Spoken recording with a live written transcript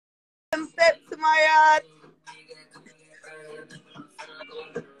my yard.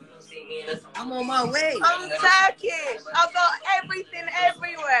 I'm on my way. I'm Turkish. I've got everything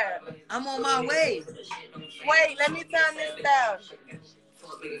everywhere. I'm on my way. Wait, let me turn this down.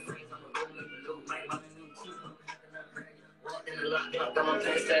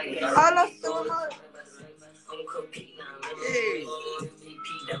 I lost the remote. Hey.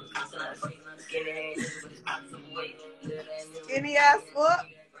 Skinny ass what?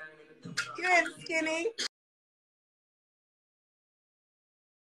 You ain't skinny.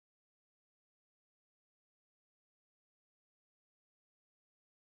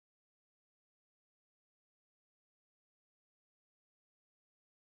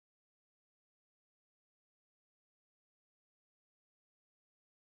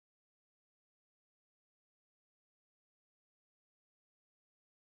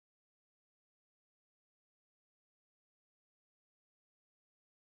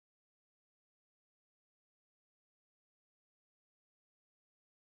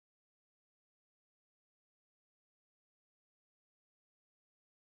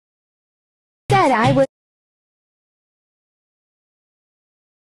 Said I was.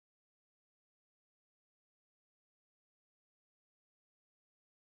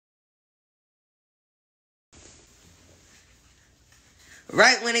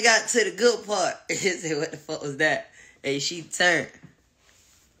 Right when it got to the good part, it said, what the fuck was that? Hey, she turned.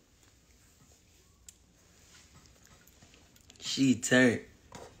 She turned.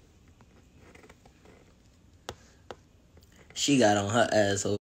 She got on her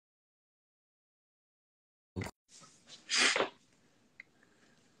asshole.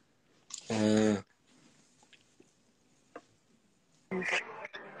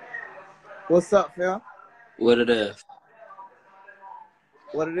 What's up, fam? What it is?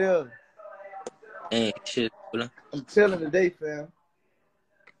 What it is? Ain't shit. I'm chilling today, fam.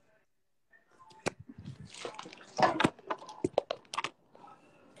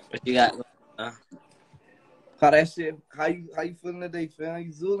 What you got going on? How that shit? How you feeling today, fam?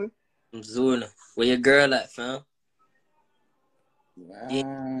 You zooling? I'm zooling. Where your girl at, fam? Yeah.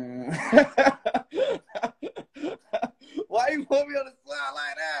 Why you put me on the spot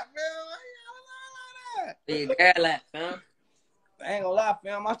like that, man? Why you on the spot like that? Where your girl at, fam? I ain't gonna lie,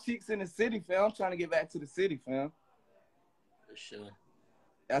 fam. My cheeks in the city, fam. I'm trying to get back to the city, fam. For sure.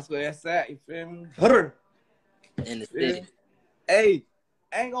 That's where that's at, you feel me? In the city. Yeah. Hey,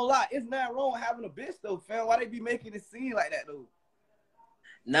 I ain't gonna lie. It's not wrong having a bitch, though, fam. Why they be making it seem like that, though?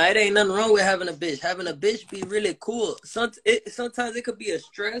 Nah, it ain't nothing wrong with having a bitch. Having a bitch be really cool. Sometimes it could be a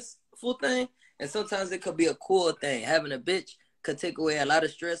stressful thing, and sometimes it could be a cool thing. Having a bitch could take away a lot of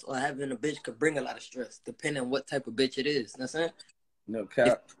stress, or having a bitch could bring a lot of stress, depending on what type of bitch it is. You know what I'm saying? No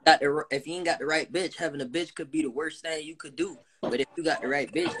cap. If you ain't got the right bitch, having a bitch could be the worst thing you could do. But if you got the right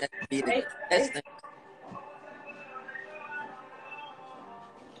bitch, that could be the best thing.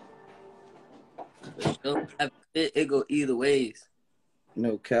 For sure. Having a bitch, it go either ways.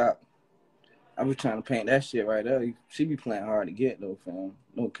 No cap. I be trying to paint that shit right there. She be playing hard to get, though, fam.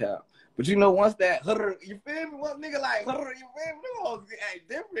 No cap. But you know, once that you feel me? Once nigga like you feel me? Them hoes act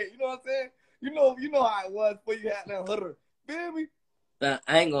different. You know what I'm saying? You know how it was before you had that feel me? But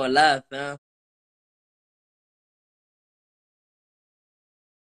I ain't gonna lie, fam.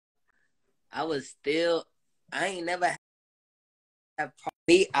 I ain't never have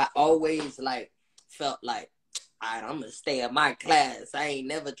me. I always like felt like, all right, I'm gonna stay in my class. I ain't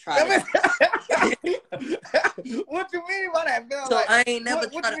never tried to. What you mean by that, fam? So like, I ain't never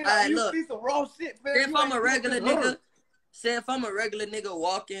what tried you to. mean, Look, you see some raw shit, fam. if I'm a regular nigga, say if I'm a regular nigga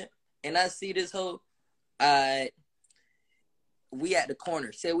walking and I see this hoe, we at the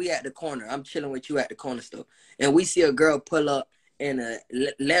corner. Say we at the corner. I'm chilling with you at the corner store, and we see a girl pull up in a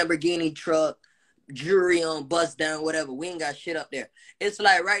Lamborghini truck, jewelry on, bust down, whatever. We ain't got shit up there. It's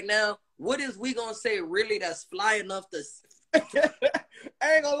like right now, what is we gonna say really that's fly enough to?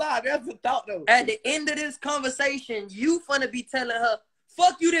 I ain't gonna lie, that's a thought though. At the end of this conversation, you finna be telling her,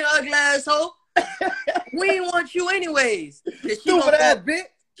 "Fuck you, then ugly asshole." We ain't want you anyways. Stupid ass bitch.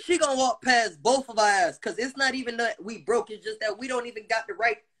 She gonna walk past both of our ass, cause it's not even that we broke. It's just that we don't even got the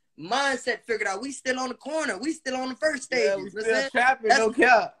right mindset figured out. We still on the corner. We still on the first stage. Yeah, we still trapping. No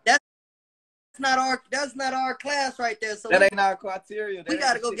cap. That's not our class right there. So that ain't our criteria. We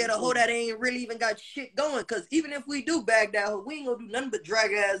gotta go get a hoe that ain't really even got shit going. Cause even if we do bag that hoe, we ain't gonna do nothing but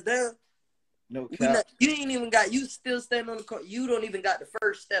drag her ass down. No cap. You ain't even got. You still stand on the corner. You don't even got the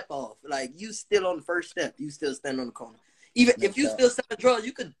first step off. Like you still on the first step. You still stand on the corner. Even if you still selling drugs,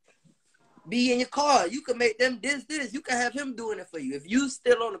 you could be in your car. You could make them this. You could have him doing it for you. If you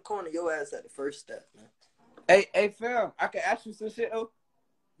still on the corner, your ass at the first step, man. Hey, fam, I can ask you some shit though.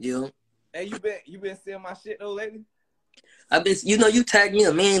 Yeah. Hey, you been seeing my shit though lately? I've been, you tag me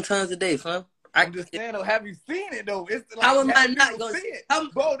a million times a day, fam. I'm just saying though, have you seen it though? It's like How am I have not people gonna see it? how,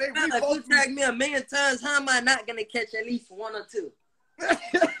 Bro, fam, we if you supposed to tag me a million times, how am I not gonna catch at least one or two?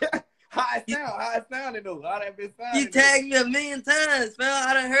 How it sounded though? How that bitch You sounded? tagged me a million times, fam.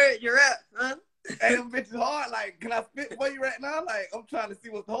 I done heard your rap, huh? Hey, them bitches hard. Like, can I spit for you right now? Like, I'm trying to see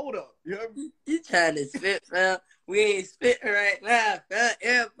what's the hold up. You know what I mean? You trying to spit, fam. We ain't spitting right now, fam.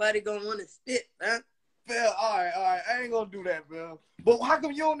 Everybody gonna want to spit, fam. Phil, all right. I ain't gonna do that, Phil. But how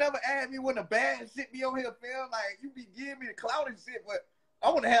come you don't never add me when the bad shit be on here, Phil? Like, you be giving me the clout and shit, but I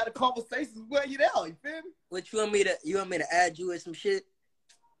want to have the conversations where you there. You feel me? What you want me to add you with some shit?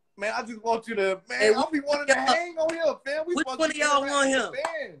 Man, I just want you to, man. Hey, I'll be wanting to hang on here, Phil. We which supposed one to of be y'all want interacting him? with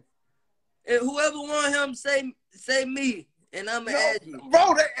fans. If whoever want him, say me, and I'ma add you.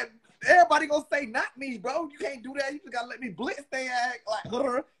 Bro, everybody gonna say not me, bro. You can't do that. You just gotta let me blitz they act like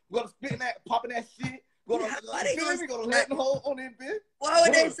her. Gonna spit that, popping that shit. Gonna let them hold on that bitch. Why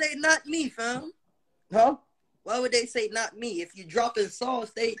would they say not me, fam? Huh? Why would they say not me? If you dropping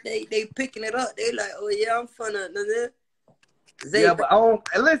sauce, they picking it up. They like, oh yeah, I'm finna. Yeah, but I don't.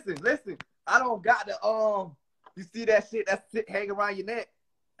 Listen. I don't got the You see that shit that's hanging around your neck?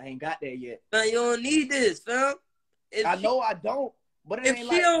 I ain't got that yet. Man, you don't need this, fam. I know I don't. But it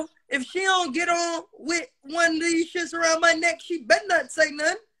ain't if she don't get on with one of these shits around my neck, she better not say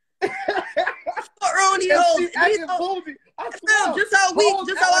nothing. What wrong with these hoes? Just how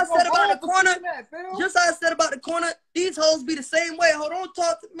I said about the corner. Just how I said about the corner. These hoes be the same way. Hold on,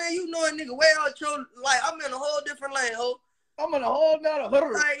 talk to man. You know a nigga way out your like. I'm in a whole different lane, ho. I'm in a whole nother.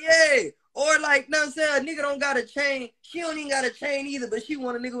 Like yeah. Or like, know what I'm saying? A nigga don't got a chain. She don't even got a chain either, but she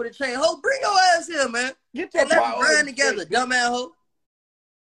want a nigga with a chain. Ho, bring your ass here, man. Get your let's grind together, dumbass ho.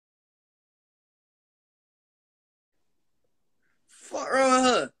 Fuck wrong with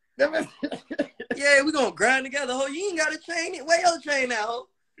her. Yeah, we gonna grind together, ho. You ain't got a chain. Where your chain now, ho?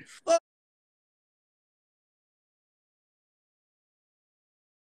 Fuck.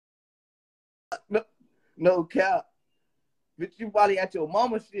 No cap. Bitch, you probably at your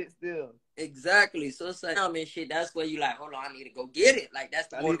mama shit still. Exactly. So it's like, and shit, that's where you like, hold on, I need to go get it. Like, that's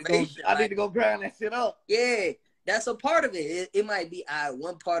the motivation. I need to go grind that shit up. Yeah, that's a part of it. It might be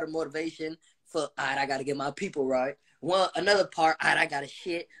one part of motivation for, I got to get my people right. Another part, I got to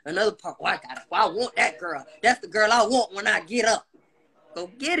shit. Another part, I want that girl. That's the girl I want when I get up. Go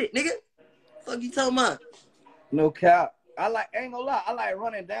get it, nigga. Fuck you talking about? No cap. Ain't gonna lie, I like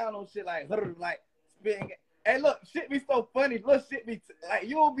running down on shit like spitting. Hey, look, shit be so funny. Look, shit be like,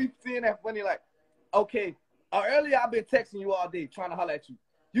 you will be seeing that funny. Like, okay, earlier I've been texting you all day trying to holler at you.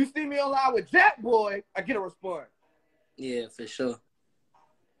 You see me online with JACKBOY, I get a response. Yeah, for sure.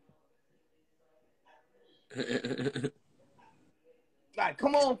 Like,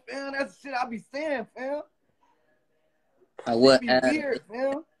 come on, fam. That's the shit I be saying, fam. What? Be weird,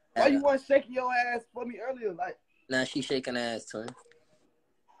 fam. Why you want shaking your ass for me earlier? Like, now she shaking ass, twin.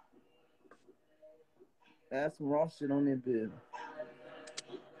 That's some raw shit on that bill.